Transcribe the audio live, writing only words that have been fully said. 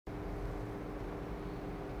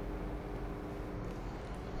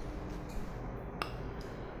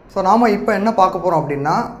So நாம் இப்போ என்ன பார்க்க போகிறோம்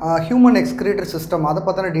அப்படின்னா ஹியூமன் எக்ஸ்கிரீட்டரி சிஸ்டம் அதை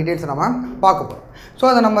பற்றின டீட்டெயில்ஸ் நம்ம பார்க்க போகிறோம். ஸோ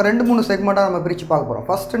அதை நம்ம 2-3 செக்மெண்ட்டாக நம்ம பிரித்து பார்க்க போகிறோம்.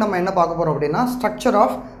 ஃபஸ்ட்டு நம்ம என்ன பார்க்க போகிறோம் அப்படின்னா structure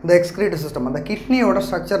of the excretory system, அந்த கிட்னியோட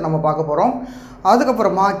ஸ்ட்ரக்சர் நம்ம பார்க்க போகிறோம்.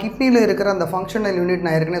 அதுக்கப்புறமா கிட்னியில் இருக்கிற அந்த ஃபங்க்ஷனல் யூனிட்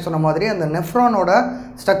நான் ஏற்கனவே சொன்ன மாதிரி அந்த நெஃப்ரானோட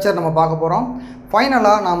ஸ்ட்ரக்சர் நம்ம பார்க்க போகிறோம்.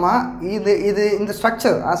 ஃபைனலாக நாம் இந்த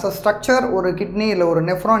ஸ்ட்ரக்சர் ஆஸ் அ ஸ்ட்ரக்சர் ஒரு கிட்னி இல்லை ஒரு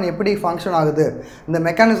நெஃப்ரான் எப்படி ஃபங்க்ஷன் ஆகுது, இந்த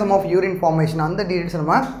மெக்கானிசம் ஆஃப் யூரின் ஃபார்மேஷன் அந்த டீட்டெயில்ஸ்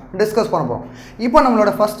நம்ம டிஸ்கஸ் பண்ண போகிறோம். இப்போ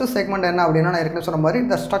நம்மளோட ஃபஸ்ட்டு செக்மெண்ட் என்ன அப்படின்னா நான் ஏற்கனவே சொன்ன மாதிரி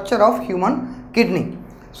the structure of human kidney.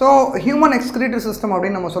 So human excretory system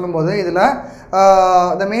அப்படின்னு நம்ம சொல்லும்போது இதில்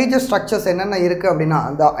த மேஜர் ஸ்ட்ரக்சர்ஸ் என்னென்ன இருக்குது அப்படின்னா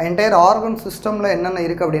அந்த என்டையர் ஆர்கன் சிஸ்டமில் என்னென்ன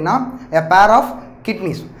இருக்குது அப்படின்னா எ பேர் ஆஃப்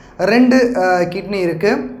கிட்னிஸ், 2 கிட்னி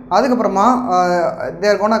இருக்குது. அதுக்கப்புறமா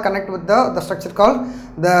தேர் gonna connect with the structure call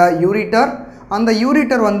the ureter. அந்த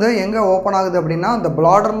யூரிட்டர் வந்து எங்கே ஓப்பன் ஆகுது அப்படின்னா அந்த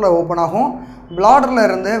பிளாடரில் ஓப்பன் ஆகும். பிளாடரில்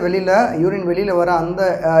இருந்து யூரின் வெளியில் வர அந்த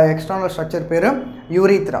எக்ஸ்டர்னல் ஸ்ட்ரக்சர் பேர்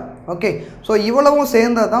யூரித்ரா. ஓகே, ஸோ இவ்வளவும்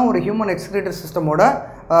சேர்ந்தது தான் ஒரு ஹியூமன் எக்ஸ்கிரீட்டரி சிஸ்டமோட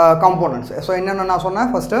காம்போனன்ட்ஸ். ஸோ என்னென்ன நான் சொன்னேன்,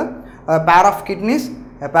 first pair of kidneys,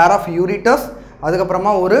 pair of ureters,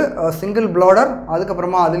 அதுக்கப்புறமா ஒரு சிங்கிள் பிளாடர்,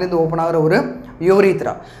 அதுக்கப்புறமா அதுலேருந்து ஓப்பன் ஆகிற ஒரு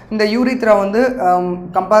யூரித்ரா. இந்த யூரித்ரா வந்து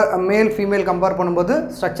மேல் ஃபீமேல் கம்பேர் பண்ணும்போது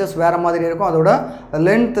ஸ்ட்ரக்சர்ஸ் வேறு மாதிரி இருக்கும், அதோட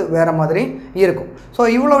லென்த் வேறு மாதிரி இருக்கும். ஸோ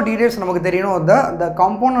இவ்வளோ டீட்டெயில்ஸ் நமக்கு தெரியணும் த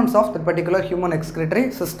components of the particular human excretory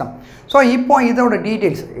system. So இப்போ இதோட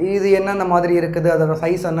டீட்டெயில்ஸ், இது என்னென்ன மாதிரி இருக்குது, அதோட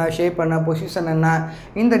சைஸ் என்ன, ஷேப் என்ன, பொசிஷன் என்ன,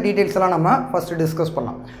 இந்த டீட்டெயில்ஸ் எல்லாம் நம்ம ஃபஸ்ட்டு டிஸ்கஸ்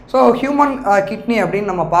பண்ணலாம். ஸோ ஹியூமன் கிட்னி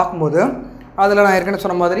அப்படின்னு நம்ம பார்க்கும்போது அதில் நான் ஏற்கனவே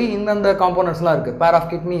சொன்ன மாதிரி இந்தந்த காம்போனன்ட்ஸ்லாம் இருக்குது. Pair of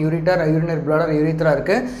kidney, ureter, urinary bladder, urethra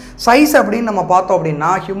இருக்குது. சைஸ் அப்படின்னு நம்ம பார்த்தோம் அப்படின்னா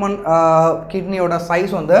ஹியூமன் கிட்னியோட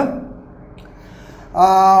சைஸ் வந்து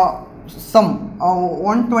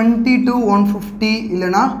 120 to 150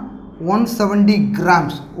 இல்லைனா 170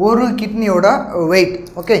 கிராம்ஸ் ஒரு கிட்னியோட வெயிட்.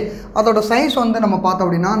 ஓகே, அதோட சைஸ் வந்து நம்ம பார்த்தோம்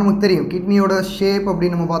அப்படின்னா நமக்கு தெரியும் கிட்னியோட ஷேப்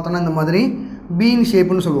அப்படின்னு நம்ம பார்த்தோம்னா இந்த மாதிரி பீன்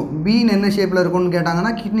ஷேப்புன்னு சொல்லுவோம். பீன் என்ன ஷேப்பில் இருக்கும்னு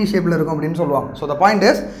கேட்டாங்கன்னா கிட்னி ஷேப்பில் இருக்கும் அப்படின்னு சொல்லுவாங்க. ஸோ த பாயிண்ட்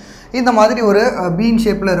இஸ் இந்த மாதிரி ஒரு பீன்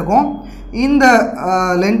ஷேப்பில் இருக்கும். இந்த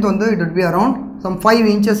லென்த் வந்து it would be around some 5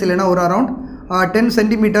 inches இல்லைனா ஒரு around 10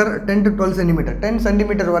 centimetre, 10 to 12 centimetre, 10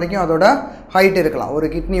 centimetre வரைக்கும் அதோட ஹைட் இருக்கலாம். ஒரு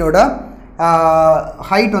கிட்னியோட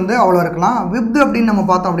ஹைட் வந்து அவ்வளோ இருக்கலாம். விப்த் அப்படின்னு நம்ம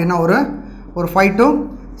பார்த்தோம் அப்படின்னா ஒரு 5 to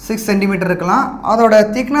 6 சென்டிமீட்டர் இருக்கலாம். அதோட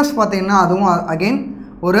திக்னஸ் பார்த்திங்கன்னா அதுவும் அகெயின்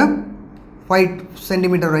ஒரு 5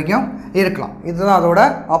 சென்டிமீட்டர் வரைக்கும் இருக்கலாம். இதுதான் அதோட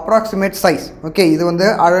அப்ராக்சிமேட் சைஸ். ஓகே, இது வந்து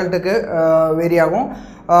அடல்ட்டுக்கு வேரி ஆகும்,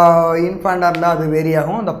 இன்ஃபேண்டாக இருந்தால் அது வேரி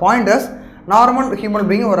ஆகும். இந்த point is normal human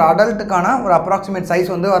being ஒரு அடல்ட்டுக்கான ஒரு அப்ராக்சிமேட்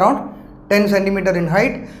சைஸ் வந்து around 10 centimetre in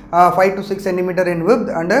height, 5 to 6 centimetre in with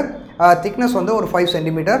and thickness வந்து ஒரு 5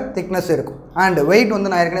 சென்டிமீட்டர் திக்னஸ் இருக்கும். அண்ட் வெயிட்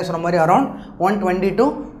வந்து நான் ஏற்கனவே சொன்ன மாதிரி அரௌண்ட் 120 to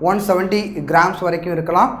 170 கிராம்ஸ் வரைக்கும்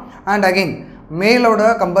இருக்கலாம். அண்ட் அகெயின் மேலோட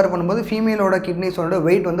கம்பேர் பண்ணும்போது ஃபீமேலோட கிட்னிஸோட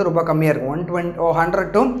வெயிட் வந்து ரொம்ப கம்மியாக இருக்கும். 100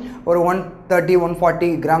 to ஒரு 130, 140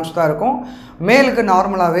 கிராம்ஸ் தான் இருக்கும். மேலுக்கு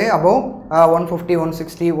நார்மலாகவே அபவ் 150,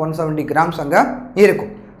 160, 170 கிராம்ஸ் அங்கே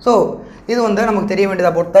இருக்கும். ஸோ இது வந்து நமக்கு தெரிய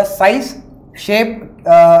வேண்டியது about the size, shape,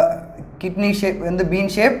 kidney shape வந்து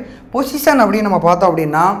பீன் ஷேப். பொசிஷன் அப்படின்னு நம்ம பார்த்தோம்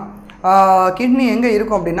அப்படின்னா கிட்னி எங்கே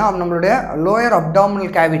இருக்கும் அப்படின்னா நம்மளுடைய லோயர்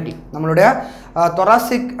அப்டாமினல் கேவிட்டி, நம்மளுடைய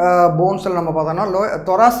தொராசிக் போன்ஸில் நம்ம பார்த்தோம்னா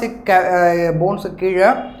தொராசிக் போன்ஸுக்கு கீழே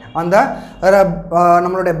அந்த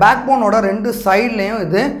நம்மளுடைய பேக் போனோட 2 சைட்லேயும்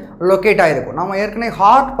இது லொக்கேட் ஆகிருக்கும். நம்ம ஏற்கனவே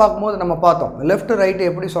ஹார்ட் பார்க்கும்போது நம்ம பார்த்தோம் லெஃப்ட் ரைட்டு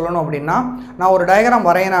எப்படி சொல்லணும் அப்படின்னா, நான் ஒரு டயக்ராம்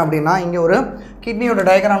வரையினேன் அப்படின்னா இங்கே ஒரு கிட்னியோட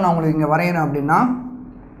டயக்ராம் நான் உங்களுக்கு இங்கே வரையினேன் அப்படின்னா,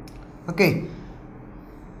 ஓகே,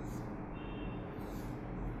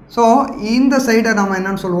 ஸோ இந்த சைடை நம்ம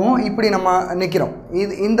என்னென்னு சொல்லுவோம், இப்படி நம்ம நிற்கிறோம்.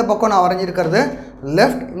 இந்த பக்கம் நான் வரைஞ்சிருக்கிறது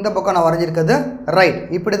லெஃப்ட், இந்த பக்கம் நான் வரைஞ்சிருக்கிறது ரைட்.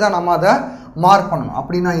 இப்படி தான் நம்ம அதை மார்க் பண்ணணும்.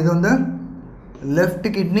 அப்படின்னா இது வந்து லெஃப்ட்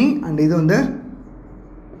கிட்னி அண்ட் இது வந்து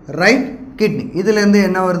ரைட் கிட்னி. இதுலேருந்து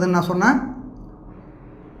என்ன வருதுன்னு நான் சொன்னேன்,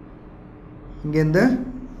 இங்கேருந்து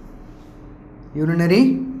urinary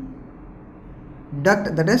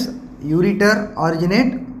duct, that is ureter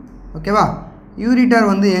originate. ஓகேவா,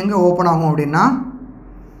 யூரிட்டர் வந்து எங்கே ஓப்பன் ஆகும் அப்படின்னா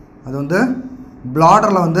அது வந்து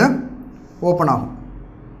பிளாடரில் வந்து ஓப்பன் ஆகும்.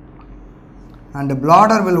 And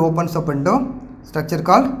bladder will opens up into structure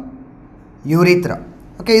call urethra.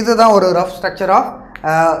 Okay, இதுதான் ஒரு rough structure of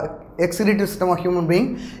excretory system of human being.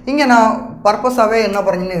 இங்கே நான் பர்பஸாகவே என்ன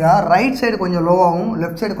பண்ணிங்கன்னா ரைட் சைடு கொஞ்சம் லோவாகவும்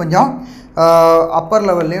லெஃப்ட் சைடு கொஞ்சம் அப்பர்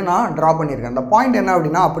லெவல்லையும் நான் ட்ரா பண்ணியிருக்கேன். அந்த பாயிண்ட் என்ன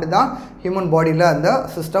அப்படின்னா அப்படி தான் ஹியூமன் பாடியில் அந்த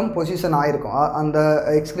சிஸ்டம் பொசிஷன் ஆகிருக்கும், அந்த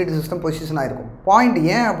எக்ஸ்கிரீட்டரி சிஸ்டம் பொசிஷன் ஆகிருக்கும். பாயிண்ட்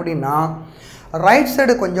ஏன் அப்படின்னா ரைட்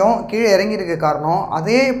சைடு கொஞ்சம் கீழே இறங்கியிருக்க காரணம்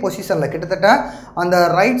அதே பொசிஷனில் கிட்டத்தட்ட அந்த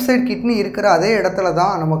ரைட் சைடு கிட்னி இருக்கிற அதே இடத்துல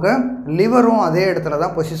தான் நமக்கு லிவரும் அதே இடத்துல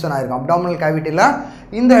தான் பொசிஷன் ஆகிருக்கும். அப்டாமினல் கேவிட்டியில்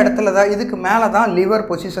இந்த இடத்துல தான், இதுக்கு மேலே தான் லிவர்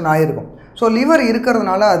பொசிஷன் ஆகிருக்கும். ஸோ லிவர்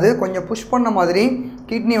இருக்கிறதுனால அது கொஞ்சம் புஷ் பண்ண மாதிரி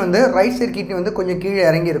கிட்னி வந்து ரைட் சைட் கிட்னி வந்து கொஞ்சம் கீழே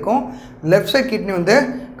இறங்கியிருக்கும், லெஃப்ட் சைட் கிட்னி வந்து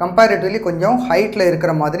கம்பேரிட்டிவ்லி கொஞ்சம் ஹைட்டில்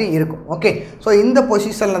இருக்கிற மாதிரி இருக்கும். ஓகே, ஸோ இந்த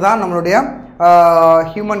பொசிஷனில் தான் நம்மளுடைய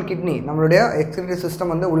ஹியூமன் கிட்னி நம்மளுடைய எக்ஸ்கிரிட்டரி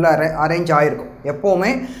சிஸ்டம் வந்து உள்ளே அரேஞ்ச் ஆகிருக்கும்.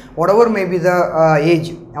 எப்போவுமே whatever may be the age,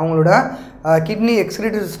 அவங்களோட கிட்னி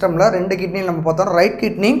எக்ஸ்கிரிட்டரி சிஸ்டமில் 2 கிட்னியில் நம்ம பார்த்தோம். ரைட்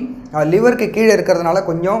கிட்னி லிவருக்கு கீழே இருக்கிறதுனால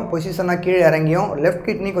கொஞ்சம் பொசிஷனாக கீழே இறங்கியும், லெஃப்ட்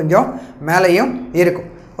கிட்னி கொஞ்சம் மேலேயும் இருக்கும்.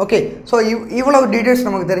 ஓகே, ஸோ இவ்வளவு டீட்டெயில்ஸ்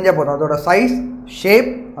நமக்கு தெரிஞ்சால் போதும். அதோட சைஸ், ஷேப்,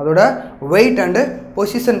 அதோட வெயிட் அண்டு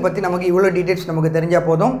பொசிஷன் பற்றி நமக்கு இவ்வளோ டீட்டெயில்ஸ் நமக்கு தெரிஞ்சால்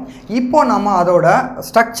போதும். இப்போ நம்ம அதோட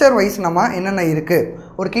ஸ்ட்ரக்சர் வைஸ் நம்ம என்னென்ன இருக்குது,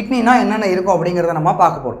 ஒரு கிட்னினா என்னென்ன இருக்கும் அப்படிங்கிறத நம்ம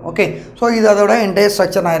பார்க்க போகிறோம். ஓகே, ஸோ இது அதோட என்டையர்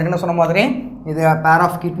ஸ்ட்ரக்சர் நான் இருக்குன்னு சொன்ன மாதிரி இது பேர்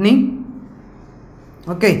ஆஃப் கிட்னி.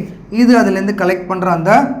 ஓகே, இது அதுலேருந்து கலெக்ட் பண்ணுற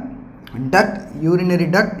அந்த டக்ட், யூரினரி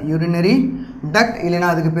டக்ட் இல்லைன்னா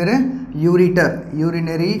அதுக்கு பேர் யூரிட்டர்,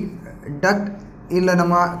 யூரினரி டக்ட். இல்லை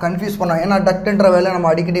நம்ம கன்ஃபியூஸ் பண்ணோம், ஏன்னா டக்ட்ன்ற வேலை நம்ம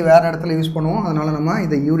அடிக்கடி வேறு இடத்துல யூஸ் பண்ணுவோம், அதனால் நம்ம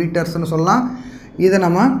இதை யூரிட்டர்ஸ்னு சொல்லலாம். இதை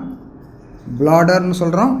நம்ம பிளாடர்னு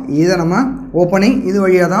சொல்கிறோம். இதை நம்ம ஓப்பனிங், இது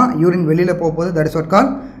வழியாக தான் யூரின் வெளியில் போகுது, that is what call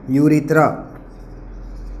urethra.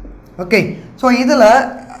 Okay, so இதில்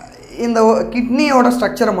இந்த கிட்னியோட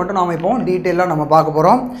ஸ்ட்ரக்சரை மட்டும் நாம் இப்போ டீட்டெயிலாக நம்ம பார்க்க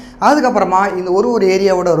போகிறோம். அதுக்கப்புறமா இந்த ஒரு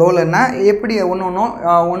ஏரியாவோட ரோல் என்ன, எப்படி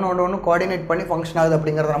ஒன்று கோஆர்டினேட் பண்ணி ஃபங்க்ஷன் ஆகுது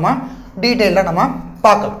அப்படிங்கிறத நம்ம டீட்டெயிலாக நம்ம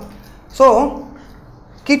பார்க்கலாம். ஸோ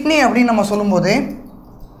கிட்னி அப்படின்னு நம்ம சொல்லும்போதே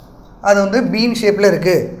அது வந்து பீன் ஷேப்பில்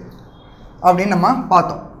இருக்குது அப்படின்னு நம்ம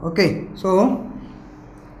பார்த்தோம். ஓகே, ஸோ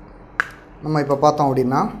நம்ம இப்போ பார்த்தோம்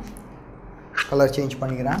அப்படின்னா கலர் சேஞ்ச்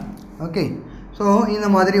பண்ணிக்கிறேன். ஓகே, ஸோ இந்த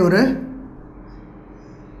மாதிரி ஒரு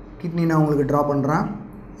கிட்னி நான் உங்களுக்கு ட்ரா பண்ணுறேன்.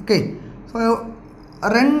 ஓகே, ஸோ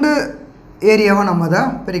 2 ஏரியாவை நம்ம அதை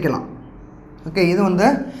பிரிக்கலாம். ஓகே, இது வந்து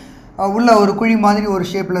உள்ள ஒரு குழி மாதிரி ஒரு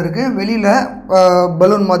ஷேப்பில் இருக்குது, வெளியில்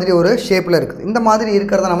பலூன் மாதிரி ஒரு ஷேப்பில் இருக்குது. இந்த மாதிரி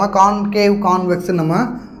இருக்கிறத நம்ம கான்கேவ், கான்வெக்ஸ்ன்னு நம்ம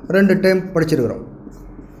 2 டைம் படிச்சிருக்கிறோம்.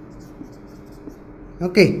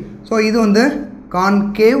 ஓகே, ஸோ இது வந்து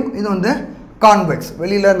கான்கேவ், இது வந்து கான்வெக்ஸ்.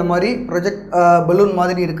 வெளியில் இந்த மாதிரி ப்ரொஜெக்ட் பலூன்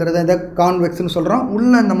மாதிரி இருக்கிறத இந்த கான்வெக்ஸ்ன்னு சொல்கிறோம்.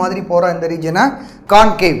 உள்ளே இந்த மாதிரி போகிற இந்த ரீஜனை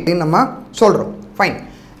கான்கேவ் அப்படின்னு நம்ம சொல்கிறோம். ஃபைன்,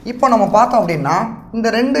 இப்போ நம்ம பார்த்தோம் அப்படின்னா இந்த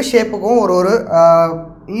 2 ஷேப்புக்கும் ஒரு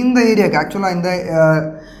இந்த ஏரியாவுக்கு ஆக்சுவலாக இந்த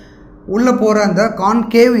உள்ளே போகிற அந்த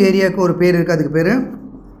கான்கேவ் ஏரியாவுக்கு ஒரு பேர் இருக்குது, அதுக்கு பேர்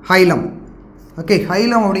ஹைலம். ஓகே,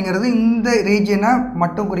 ஹைலம் அப்படிங்கிறது இந்த ரீஜனை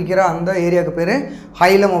மட்டும் குறிக்கிற அந்த ஏரியாவுக்கு பேர்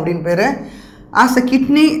ஹைலம் அப்படின்னு பேர். As a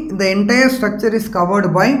kidney the entire structure is covered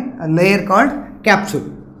by a layer called capsule.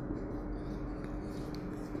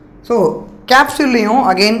 So கேப்சூல்லையும்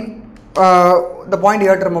again the point you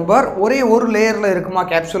have to remember, ஒரே ஒரு லேயரில் இருக்குமா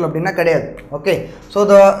கேப்சூல் அப்படின்னா கிடையாது. ஓகே, ஸோ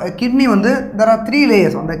த கிட்னி வந்து there are 3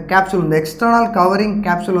 layers அந்த கேப்சூல். இந்த எக்ஸ்டர்னல் கவரிங்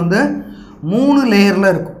கேப்சூல் வந்து 3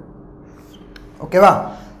 லேயரில் இருக்கும். ஓகேவா?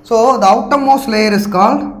 So the outermost layer is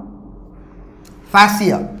called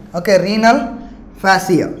fascia. Okay, renal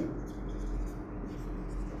fascia.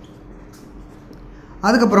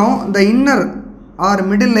 அதுக்கப்புறம் the inner or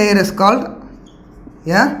middle layer is called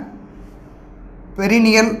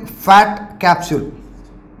perineal fat capsule.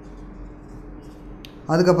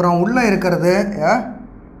 அதுக்கப்புறம் உள்ளே இருக்கிறது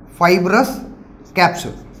ஃபைப்ரஸ்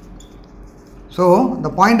கேப்சூல். ஸோ இந்த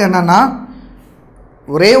பாயிண்ட் என்னென்னா,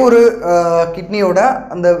 ஒரே ஒரு கிட்னியோட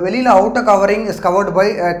அந்த வெளியில் outer covering is covered by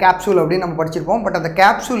capsule அப்படின்னு நம்ம படிச்சிருப்போம். பட் அந்த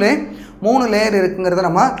கேப்சூலே 3 லேயர் இருக்குங்கிறத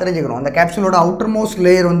நம்ம தெரிஞ்சுக்கணும். அந்த கேப்சூலோட அவுட்டர் மோஸ்ட்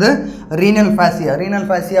லேயர் வந்து ரீனல் ஃபேசியா. ரீனல்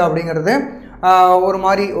ஃபேசியா அப்படிங்கிறது ஒரு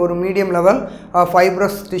மாதிரி ஒரு மீடியம் லெவல்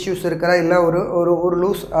ஃபைப்ரஸ் டிஷ்யூஸ் இருக்கிற இல்லை ஒரு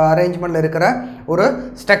லூஸ் அரேஞ்ச்மெண்ட்டில் இருக்கிற ஒரு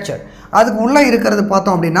ஸ்ட்ரக்சர். அதுக்கு உள்ளே இருக்கிறது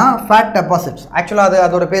பார்த்தோம் அப்படின்னா ஃபேட் டெபாசிட்ஸ். ஆக்சுவலாக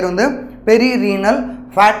அதோட பேர் வந்து perirenal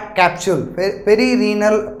fat capsule.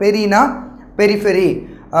 பெரினா periphery,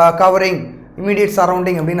 covering, immediate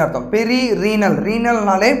surrounding அப்படின்னு அர்த்தம்.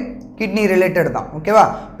 ரீனல்னாலே கிட்னி ரிலேட்டட் தான். ஓகேவா?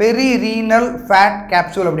 பெரிரீனல் ஃபேட்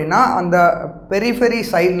கேப்சூல் அப்படின்னா அந்த பெரிஃபெரி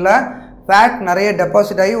சைடில் ஃபேட் நிறைய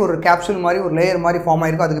டெபாசிட் ஆகி ஒரு கேப்சூல் மாதிரி ஒரு லேயர் மாதிரி ஃபார்ம்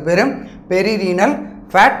ஆகிருக்கும். அதுக்கு பேர் பெரிரீனல்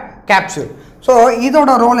ஃபேட் கேப்சூல். ஸோ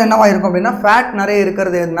இதோட ரோல் என்னவா இருக்கும் அப்படின்னா, ஃபேட் நிறைய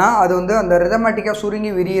இருக்கிறது என்ன, அது வந்து அந்த ரிதமேட்டிக்காக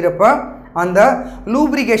சுருங்கி விரியிறப்ப அந்த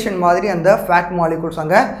லூப்ரிகேஷன் மாதிரி அந்த ஃபேட் மாலிகூல்ஸ்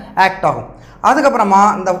அங்கே ஆக்ட் ஆகும். அதுக்கப்புறமா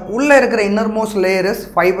இந்த உள்ளே இருக்கிற innermost layer is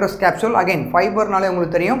fibrous capsule. Again ஃபைபர்னாலே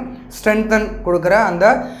உங்களுக்கு தெரியும், ஸ்ட்ரென்தன் கொடுக்குற அந்த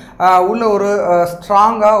உள்ள ஒரு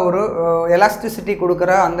ஸ்ட்ராங்காக ஒரு எலாஸ்டிசிட்டி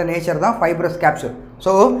கொடுக்குற அந்த நேச்சர் தான் ஃபைப்ரஸ் கேப்சூல்.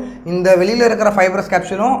 ஸோ இந்த வெளியில் இருக்கிற ஃபைப்ரஸ்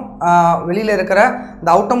கேப்சூலும் வெளியில் இருக்கிற இந்த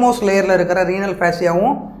அவுட்டர்மோஸ்ட் லேயரில் இருக்கிற ரீனல்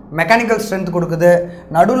ஃபேசியாவும் மெக்கானிக்கல் ஸ்ட்ரென்த் கொடுக்குது.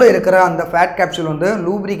 நடுவில் இருக்கிற அந்த ஃபேட் கேப்சூல் வந்து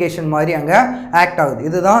லூப்ரிகேஷன் மாதிரி அங்கே ஆக்ட் ஆகுது.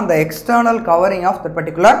 இதுதான் இந்த external covering of the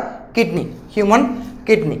particular kidney, human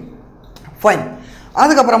kidney. Fine.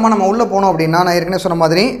 அதுக்கப்புறமா நம்ம உள்ளே போனோம் அப்படின்னா, நான் ஏற்கனவே சொன்ன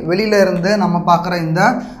மாதிரி வெளியில் இருந்து நம்ம பார்க்குற இந்த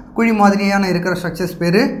குழி மாதிரியான இருக்கிற ஸ்ட்ரக்சர்ஸ்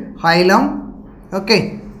பேர் ஹைலம். ஓகே,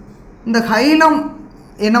 இந்த ஹைலம்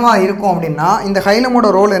என்னவா இருக்கும் அப்படின்னா, இந்த ஹைலமோட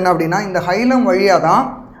ரோல் என்ன அப்படின்னா, இந்த ஹைலம் வழியாக தான்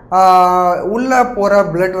உள்ளே போகிற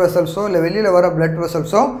பிளட் வெசல்ஸோ இல்லை வெளியில் வர பிளட்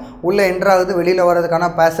வெசல்ஸோ உள்ளே என்ட்ராகுது, வெளியில் வர்றதுக்கான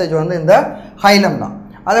பேசேஜ் வந்து இந்த ஹைலம் தான்.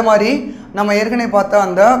 அதே மாதிரி நம்ம ஏற்கனவே பார்த்தா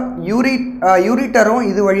அந்த யூரிட்டரும்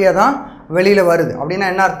இது வழியாக தான் வெளியில் வருது.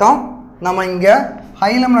 அப்படின்னா என்ன அர்த்தம், நம்ம இங்கே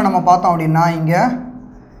ஹைலமில் நம்ம பார்த்தோம் அப்படின்னா இங்கே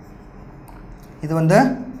இது வந்து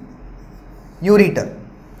யூரிட்டர்.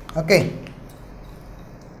 ஓகே,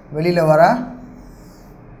 வெளியில் வர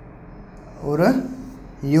ஒரு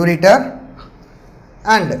யூரிட்டர்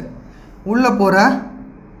அண்ட் உள்ளே போகிற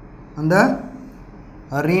அந்த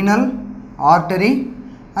ரீனல் ஆர்டரி,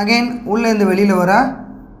 அகெயின் உள்ளேருந்து வெளியில் வர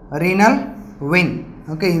ரீனல் வெயின்.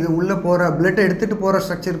 ஓகே, இது உள்ளே போகிற பிளட்டை எடுத்துகிட்டு போகிற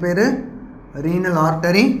ஸ்ட்ரக்சர் பேர் ரீனல்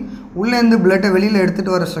ஆர்டரி, உள்ளேருந்து பிளட்டை வெளியில்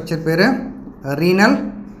எடுத்துகிட்டு வர ஸ்ட்ரக்சர் பேர் renal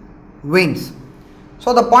veins. So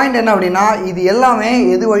the point என்ன அப்படின்னா, இது எல்லாமே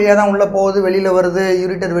எது வழியாக தான் உள்ளே போகுது, வெளியில் வருது,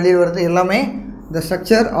 யூரிட்டர் வெளியில் வருது, எல்லாமே the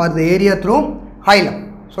structure R the area through ஹைலம்.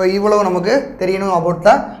 So இவ்வளவு நமக்கு தெரியணும் அபவுட்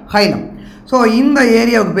த ஹைலம். ஸோ இந்த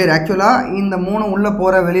ஏரியாவுக்கு பேர் ஆக்சுவலாக, இந்த 3 உள்ளே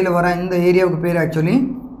போகிற வெளியில் வர இந்த ஏரியாவுக்கு பேர் actually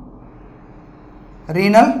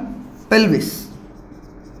renal pelvis.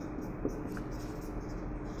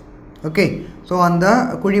 Okay, so அந்த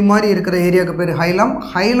குழி மாதிரி இருக்கிற ஏரியாவுக்கு பேர் ஹைலம்.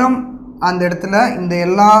 ஹைலம் அந்த இடத்துல இந்த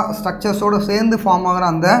எல்லா ஸ்ட்ரக்சர்ஸோடு சேர்ந்து ஃபார்ம் ஆகிற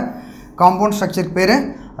அந்த காம்பவுண்ட் ஸ்ட்ரக்சருக்கு பேர்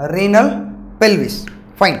renal pelvis.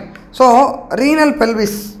 Fine. So renal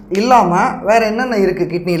pelvis இல்லாமல் வேறு என்னென்ன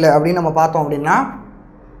இருக்குது கிட்னியில் அப்படின்னு நம்ம பார்த்தோம் அப்படின்னா,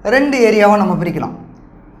 2 ஏரியாவை நம்ம பிரிக்கலாம்.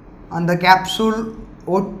 அந்த கேப்சூல்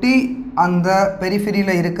ஒட்டி அந்த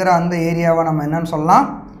பெரிஃபெரியில் இருக்கிற அந்த ஏரியாவை நம்ம என்னன்னு சொல்லலாம்,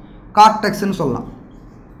 கார்டெக்ஸ்ன்னு சொல்லலாம்.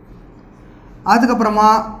 அதுக்கப்புறமா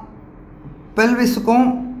பெல்விஸுக்கும்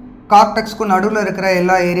கார்டெக்ஸ்க்கும் நடுவில் இருக்கிற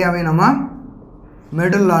எல்லா ஏரியாவையும் நம்ம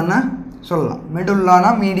மெடுல்லான்னு சொல்லலாம். மெடுல்லானா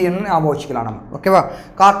மீடியன்னு ஞாபகம் வச்சுக்கலாம் நம்ம. ஓகேவா,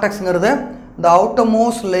 கார்டெக்ஸுங்கிறது the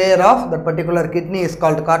outermost layer of that particular kidney is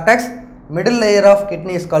called cortex, middle layer of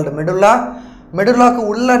kidney is called medulla, medullaக்கு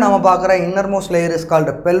உள்ள நம்ம பார்க்குற innermost layer is called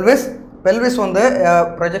pelvis. pelvis வந்து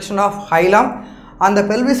projection of hilum. அந்த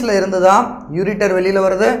pelvisல இருந்து தான் யூரிட்டர் வெளியில்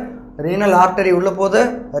வருது, ரீனல் ஆர்டரி உள்ளே போகுது,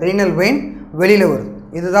 ரீனல் வெயின் வெளியில் வருது.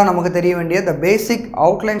 இதுதான் நமக்கு தெரிய வேண்டிய the basic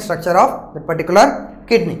outline structure of that particular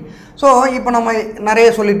kidney. So இப்போ நம்ம நிறைய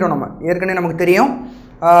சொல்லிட்டோம். நம்ம ஏற்கனவே நமக்கு தெரியும்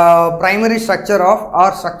primary structure of or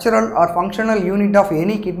structural or functional unit of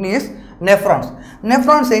any kidney is nephrons.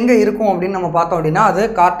 nephrons எங்கே இருக்கும் அப்படின்னு நம்ம பார்த்தோம் அப்படின்னா, அது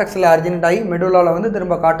கார்டெக்ஸில் அர்ஜினேட் ஆகி மெடுலாவில் வந்து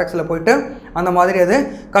திரும்ப கார்டெக்ஸில் போயிட்டு அந்த மாதிரி அது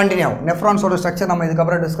கண்டினியூ ஆகும். நெஃப்ரான்ஸோட ஸ்ட்ரக்சர் நம்ம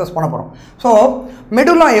இதுக்கப்புறம் டிஸ்கஸ் பண்ண போகிறோம். ஸோ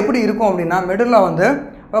மெடுலா எப்படி இருக்கும் அப்படின்னா, மெடுலா வந்து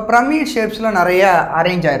பிரமிட் ஷேப்ஸில் நிறைய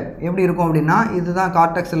அரேஞ்ச் ஆகிருக்கும். எப்படி இருக்கும் அப்படின்னா, இதுதான்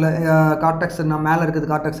கார்டெக்ஸில், கார்டெக்ஸ்னா மேலே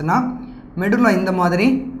இருக்குது கார்டெக்ஸ்னா, மெடுலா இந்த மாதிரி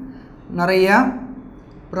நிறைய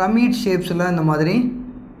பிரமிட் ஷேப்ஸில் இந்த மாதிரி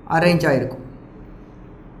அரேஞ்ச் ஆகிருக்கும்.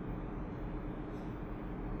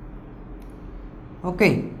 ஓகே,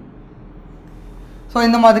 ஸோ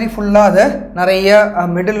இந்த மாதிரி ஃபுல்லாக அது நிறைய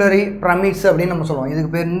மெடுலரி பிரமிட்ஸ் அப்படின்னு நம்ம சொல்லுவோம்.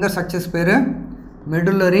 இதுக்கு பேர், இந்த ஸ்ட்ரக்சர்ஸ் பேர்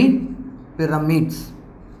மெடுலரி பிரமிட்ஸ்.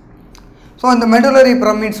 ஸோ இந்த மெடுலரி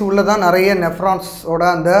பிரமிட்ஸ் உள்ள தான் நிறைய நெஃப்ரான்ஸோட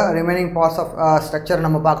அந்த ரிமைனிங் பார்ட்ஸ் ஆஃப் ஸ்ட்ரக்சர்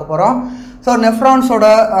நம்ம பார்க்க போகிறோம். ஸோ நெஃப்ரான்ஸோட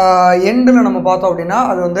எண்டில் நம்ம பார்த்தோம் அப்படின்னா,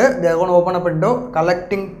 அது வந்து they are going to open up into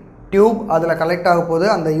collecting tube, அதில் கலெக்ட் ஆக போகுது.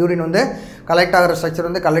 அந்த யூரின் வந்து கலெக்ட் ஆகிற ஸ்ட்ரக்சர்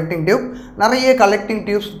வந்து கலெக்டிங் டியூப். நிறைய கலெக்டிங்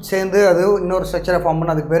டியூப்ஸ் சேர்ந்து அது இன்னொரு ஸ்ட்ரக்சரை ஃபார்ம்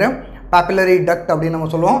பண்ண, அதுக்கு பேர் பாப்புலரி டக்ட் அப்படின்னு நம்ம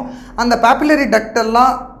சொல்லுவோம். அந்த பாப்புலரி டக்ட்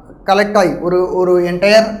எல்லாம் கலெக்ட் ஆகி ஒரு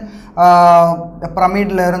என்டையர்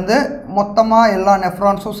பிரமிடில் இருந்து மொத்தமாக எல்லா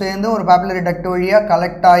நெஃப்ரான்ஸும் சேர்ந்து ஒரு பாப்புலரி டக்ட் வழியாக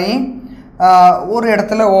கலெக்ட் ஆகி ஒரு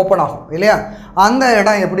இடத்துல ஓப்பன் ஆகும் இல்லையா. அந்த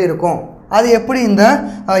இடம் எப்படி இருக்கும், அது எப்படி இந்த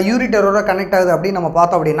யூரிட்டரோட கனெக்ட் ஆகுது அப்படின்னு நம்ம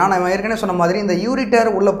பார்த்தோம் அப்படின்னா, நம்ம ஏற்கனவே சொன்ன மாதிரி இந்த யூரிட்டர்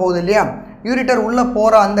உள்ளே போகுது இல்லையா, யூரிட்டர் உள்ளே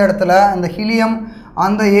போகிற அந்த இடத்துல அந்த ஹிலியம்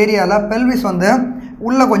அந்த ஏரியாவில் பெல்விஸ் வந்து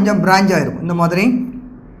உள்ளே கொஞ்சம் பிரான்ச் ஆகிருக்கும். இந்த மாதிரி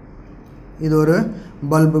இது ஒரு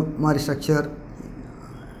பல்பு மாதிரி ஸ்ட்ரக்சர்,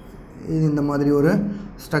 இது இந்த மாதிரி ஒரு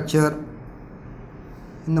ஸ்ட்ரக்சர்,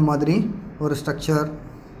 இந்த மாதிரி ஒரு ஸ்ட்ரக்சர்.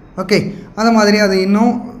 ஓகே, அந்த மாதிரி அது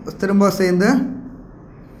இன்னும் திரும்ப சேர்ந்து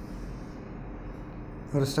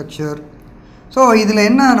ஒரு ஸ்ட்ரக்சர். ஸோ இதில்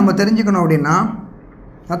என்ன நம்ம தெரிஞ்சுக்கணும் அப்படின்னா,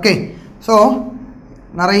 ஓகே, ஸோ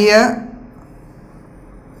நிறைய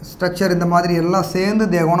ஸ்ட்ரக்சர் இந்த மாதிரி எல்லாம் சேர்ந்து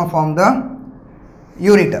they are going to form the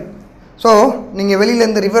ureter. So நீங்கள்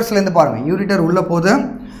வெளியிலேருந்து ரிவர்ஸ்லேருந்து பாருங்கள், யூரிட்டர் உள்ளே போகுது,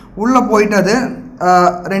 உள்ளே போயிட்டு அது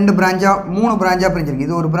 2 பிரான்ச்சாக 3 பிரான்ச்சாக பிரிஞ்சிருக்கு.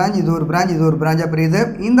 இது ஒரு பிரான்ச், இது ஒரு பிரான்ச், இது ஒரு பிரான்ச்சாக பிரியுது.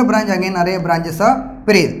 இந்த பிரான்ச் அங்கேயும் நிறைய பிரான்ச்சஸாக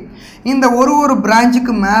பிரியுது. இந்த ஒரு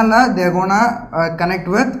பிரான்ச்சுக்கு மேலே they are going to connect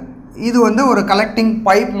with, இது வந்து ஒரு கலெக்டிங்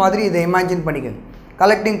பைப் மாதிரி இதை இமேஜின் பண்ணிக்கணும்.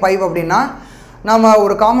 கலெக்டிங் பைப் அப்படின்னா நம்ம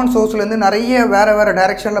ஒரு காமன் சோர்ஸ்லேருந்து நிறைய வேறு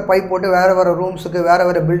டைரெக்ஷனில் பைப் போட்டு வேறு ரூம்ஸுக்கு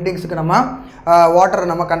வேறு பில்டிங்ஸுக்கு நம்ம வாட்டரை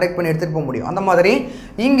நம்ம கண்டக்ட் பண்ணி எடுத்துகிட்டு போக முடியும். அந்த மாதிரி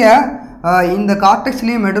இங்கே இந்த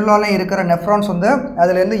கார்டெக்ஸ்லேயும் மெடுலாலையும் இருக்கிற நெஃப்ரான்ஸ் வந்து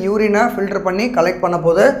அதுலேருந்து யூரினை ஃபில்டர் பண்ணி கலெக்ட் பண்ண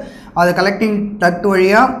போது அது கலெக்டிங் டக்ட்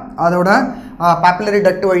வழியாக அதோட பாப்புலரி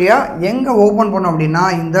டக்ட் வழியாக எங்கே ஓப்பன் பண்ணோம் அப்படின்னா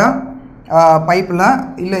இந்த பைப்பில்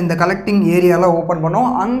இல்லை இந்த கலெக்டிங் ஏரியாவில் ஓப்பன்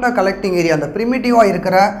பண்ணோம். அந்த கலெக்டிங் ஏரியா அந்த ப்ரிமிட்டிவாக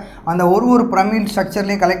இருக்கிற அந்த ஒரு பிரமிட்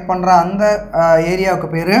ஸ்ட்ரக்சர்லேயும் கலெக்ட் பண்ணுற அந்த ஏரியாவுக்கு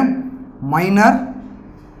பேர் மைனர்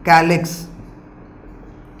கேலிக்ஸ்.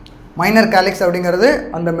 மைனர் கேலிக்ஸ் அப்படிங்கிறது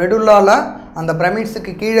அந்த மெடுலாவில் அந்த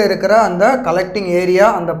பிரமிட்ஸுக்கு கீழே இருக்கிற அந்த கலெக்டிங் ஏரியா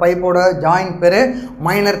அந்த பைப்போட ஜாயின் பேர்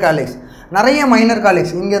மைனர் கேலிக்ஸ். நிறைய மைனர்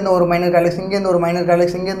கேலிக்ஸ், இங்கேருந்து ஒரு மைனர் கேலிக்ஸ், இங்கேருந்து ஒரு மைனர்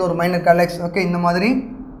கேலிக்ஸ், இங்கேருந்து ஒரு மைனர் கேலிக்ஸ். ஓகே, இந்த மாதிரி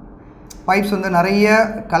பைப்ஸ் வந்து நிறைய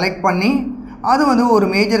கலெக்ட் பண்ணி அது வந்து ஒரு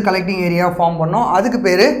மேஜர் கலெக்டிங் ஏரியா ஃபார்ம் பண்ணோம். அதுக்கு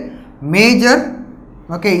பேர் மேஜர்.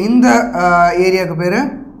 ஓகே, இந்த ஏரியாவுக்கு பேர்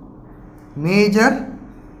மேஜர்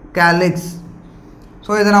கேலிக்ஸ்.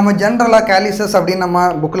 ஸோ இதை நம்ம ஜென்ரலாக கேலிசஸ் அப்படின்னு நம்ம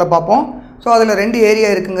புக்கில் பார்ப்போம். ஸோ அதில் 2 ஏரியா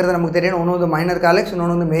இருக்குங்கிறது நமக்கு தெரியும். ஒன்று வந்து மைனர் கேலிக்ஸ்,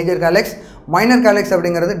 இன்னொன்று வந்து மேஜர் கேலிக்ஸ். மைனர் கேலிக்ஸ்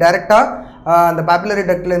அப்படிங்கிறது டைரெக்டாக அந்த பாப்புலரி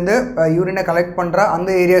டக்ட்லேருந்து யூரினை கலெக்ட் பண்ணுற அந்த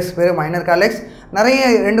ஏரியாஸ் பேர் மைனர் கேலிக்ஸ். நிறைய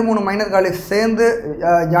 2-3 மைனர் கேலிக்ஸ் சேர்ந்து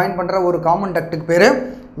ஜாயின் பண்ணுற ஒரு காமன் டக்ட்டுக்கு பேர்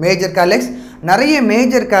மேஜர் கேலிக்ஸ். நிறைய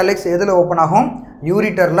மேஜர் கேலிக்ஸ் எதில் ஓப்பன் ஆகும்?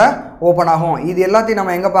 யூரிட்டரில் ஓப்பன் ஆகும். இது எல்லாத்தையும்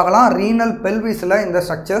நம்ம எங்கே பார்க்கலாம்? ரீனல் பெல்விஸில் இந்த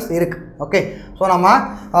ஸ்ட்ரக்சர்ஸ் இருக்குது. ஓகே, ஸோ நம்ம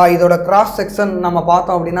இதோட கிராஸ் செக்ஷன் நம்ம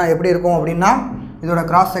பார்த்தோம் அப்படின்னா எப்படி இருக்கும் அப்படின்னா, இதோட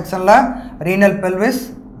கிராஸ் செக்ஷனில் ரீனல் பெல்விஸ்.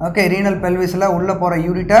 ஓகே, ரீனல் பெல்விஸில் உள்ளே போகிற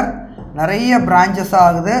யூரிட்டர் நிறைய பிரான்ச்சஸாக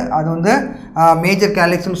ஆகுது. அது வந்து மேஜர்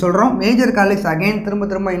கேலிக்ஸ்னு சொல்கிறோம். மேஜர் கேலிக்ஸ் அகெயின்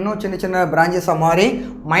திரும்ப இன்னும் சின்ன பிரான்ச்சஸாக மாறி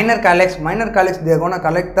minor calyx. Minor calyx they gonna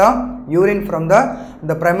collect the urine from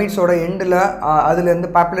the பிரமிட்ஸோட எண்டில் அதுலேருந்து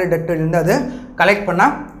பாப்புலரி டக்ட்லேருந்து அது கலெக்ட் பண்ண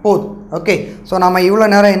போகுது. ஓகே, ஸோ நம்ம இவ்வளோ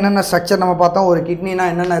நேரம் என்னென்ன ஸ்ட்ரக்சர் நம்ம பார்த்தோம். ஒரு கிட்னினா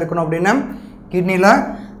என்னென்ன இருக்கணும் அப்படின்னா, கிட்னியில்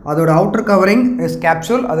அதோட அவுட்டர் கவரிங் இஸ்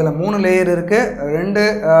கேப்சூல். அதில் 3 லேயர் இருக்குது. 2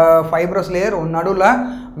 ஃபைப்ரஸ் லேயர், ஒன்று நடுவில்,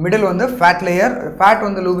 மிடில் வந்து ஃபேட் லேயர். ஃபேட்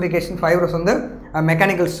வந்து லூப்ரிகேஷன், ஃபைப்ரஸ் வந்து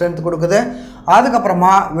மெக்கானிக்கல் ஸ்ட்ரென்த் கொடுக்குது.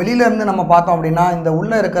 அதுக்கப்புறமா வெளியிலேருந்து நம்ம பார்த்தோம் அப்படின்னா இந்த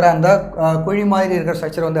உள்ளே இருக்கிற அந்த குழி மாதிரி இருக்கிற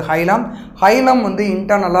ஸ்ட்ரக்சர் வந்து ஹைலம். ஹைலம் வந்து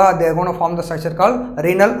இன்டர்னலாக தே gonna form the structure call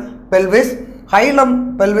renal pelvis. ஹைலம்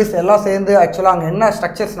pelvis எல்லாம் சேர்ந்து ஆக்சுவலாக அங்கே என்ன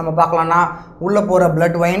ஸ்ட்ரக்சர்ஸ் நம்ம பார்க்கலான்னா, உள்ளே போகிற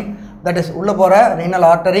பிளட் வெயின், தட் இஸ் உள்ளே போகிற ரீனல்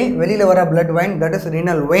ஆர்டரி, வெளியில் வர blood vein, that is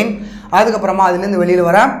renal vein. அதுக்கப்புறமா அதுலேருந்து வெளியில்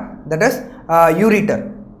வர தட் இஸ் யூரிட்டர்.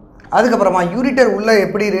 அதுக்கப்புறமா யூரிட்டர் உள்ளே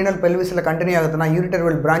எப்படி ரீனல் பெல்விஸில் கண்டினியூ ஆகுதுன்னா, ureter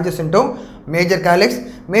will branches into major calyx.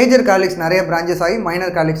 Major calyx நிறைய பிரான்ச்சஸ் ஆகி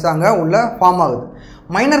மைனர் கேலிக்ஸ் அங்கே உள்ள ஃபார்ம் ஆகுது.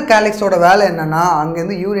 மைனர் கேலிக்ஸோட வேலை என்னென்னா,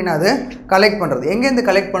 அங்கேருந்து யூரின் அது கலெக்ட் பண்ணுறது. எங்கேருந்து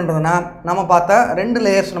கலெக்ட் பண்ணுறதுன்னா, நம்ம பார்த்தா 2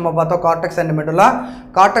 லேயர்ஸ் நம்ம பார்த்தோம், கார்டெக்ஸ் அண்ட் மெடுலா.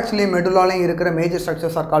 கார்டெக்ஸ்லேயும் மெடுலாலையும் இருக்கிற மேஜர்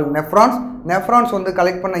ஸ்ட்ரக்சர்ஸ் ஆர் கால் நெஃப்ரான்ஸ். நெஃப்ரான்ஸ் வந்து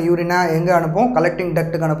கலெக்ட் பண்ண யூரினை எங்கே அனுப்பும்? கலெக்டிங்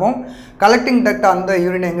டக்ட்டுக்கு அனுப்பும். கலெக்டிங் டக்ட் அந்த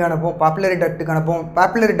யூரினை எங்கே அனுப்பும்? பாப்புலரி டக்ட்டுக்கு அனுப்பும்.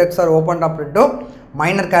 பாப்புலரி ducts R open up into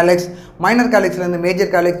minor calyx. Minor கேலிக்ஸ்லேருந்து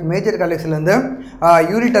major calyx, major கேலிக்ஸ்லேருந்து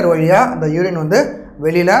ureter வழியாக அந்த யூரின் வந்து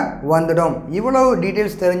வெளியில் வந்துடும். இவ்வளோ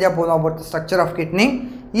டீட்டெயில்ஸ் தெரிஞ்சால் போதும் அபவுட் ஸ்ட்ரக்சர் ஆஃப் கிட்னி.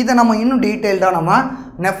 இதை நம்ம இன்னும் டீட்டெயில்டாக நம்ம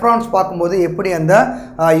நெஃப்ரான்ஸ் பார்க்கும்போது எப்படி அந்த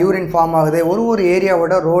யூரின் ஃபார்ம் ஆகுது, ஒரு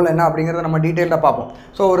ஏரியாவோட ரோல் என்ன அப்படிங்கிறத நம்ம டீட்டெயில்டாக பார்ப்போம்.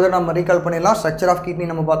 ஸோ ஒரு இதை நம்ம ரீகால் பண்ணிடலாம். ஸ்ட்ரக்சர் ஆஃப் கிட்னி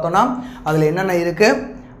நம்ம பார்த்தோன்னா அதில் என்னென்ன இருக்குது,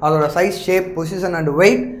 அதோட size, shape, position and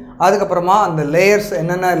wait. அதுக்கப்புறமா அந்த லேயர்ஸ்,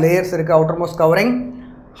 என்னென்ன லேயர்ஸ் இருக்குது, அவுட்டர் மோஸ்ட் கவரிங்.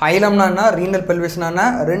 ஹைலம்னா என்ன, ரீனல் பெல்விஸ்னா என்ன,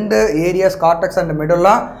 2 ஏரியாஸ் கார்டெக்ஸ் அண்ட்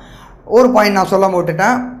மெடுலா. ஒரு பாயிண்ட் நான் சொல்லாமல்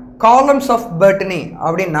விட்டுட்டேன். காலம்ஸ் ஆஃப் பெர்டனி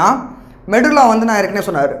அப்படின்னா, மெடுலா வந்து நான் ஏற்கனவே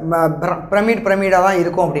சொன்னார் பிரமிடாக தான்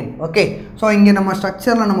இருக்கும் அப்படின்னு. ஓகே, ஸோ இங்கே நம்ம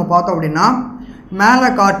ஸ்ட்ரக்சரில் நம்ம பார்த்தோம் அப்படின்னா, மேலே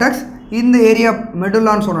கார்டெக்ஸ், இந்த ஏரியா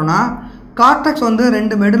மெடுலான்னு சொன்னோன்னா, கார்டெக்ஸ் வந்து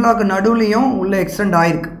 2 மெடுலாவுக்கு நடுவுலையும் உள்ள எக்ஸ்டெண்ட்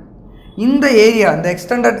ஆகிருக்கு. இந்த ஏரியா, இந்த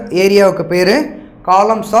எக்ஸ்டெண்டட் ஏரியாவுக்கு பேர்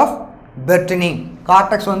காலம்ஸ் ஆஃப் பெர்டனி.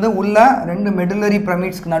 கார்டெக்ஸ் வந்து உள்ள 2 மெடுலரி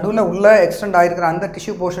பிரமிட்ஸ்க்கு நடுவில் உள்ள எக்ஸ்டெண்ட் ஆகிருக்கிற அந்த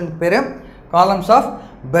டிஷ்யூ போர்ஷனுக்கு பேர் காலம்ஸ் ஆஃப்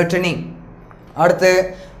பெர்டனி. அடுத்து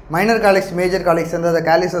மைனர் கேலிக்ஸ், மேஜர் கேலிக்ஸ் வந்து அதை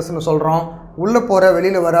கேலிசஸ்ன்னு சொல்கிறோம். உள்ளே போகிற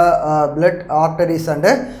வெளியில் வர blood arteries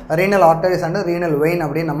and renal arteries and renal vein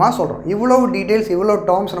அப்படின்னு நம்ம சொல்கிறோம். இவ்வளோ டீட்டெயில்ஸ், இவ்வளோ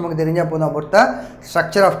டேர்ம்ஸ் நமக்கு தெரிஞ்சால் போதும் பொறுத்த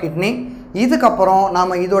ஸ்ட்ரக்சர் ஆஃப் கிட்னி. இதுக்கப்புறம்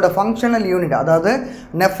நாம் இதோட ஃபங்க்ஷனல் யூனிட், அதாவது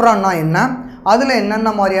நெஃப்ரான்னா என்ன, அதில் என்னென்ன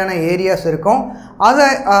மாதிரியான ஏரியாஸ் இருக்கும், அதை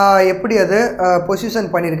எப்படி அது பொசிஷன்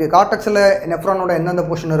பண்ணியிருக்கு, கார்டெக்ஸில் நெஃப்ரானோட எந்தெந்த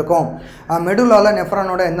போர்ஷன் இருக்கும், மெடுலாவில்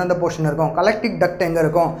நெஃப்ரானோட எந்தெந்த போர்ஷன் இருக்கும், கலெக்டிக் டக்ட் எங்கே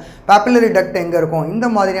இருக்கும், பாப்புலரி டக்ட் எங்கே இருக்கும், இந்த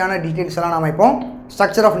மாதிரியான டீட்டெயில்ஸ் எல்லாம் நம்ம இப்போ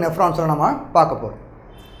ஸ்ட்ரக்சர் ஆஃப் நெஃப்ரான்ஸில் நம்ம பார்க்க போகிறோம்.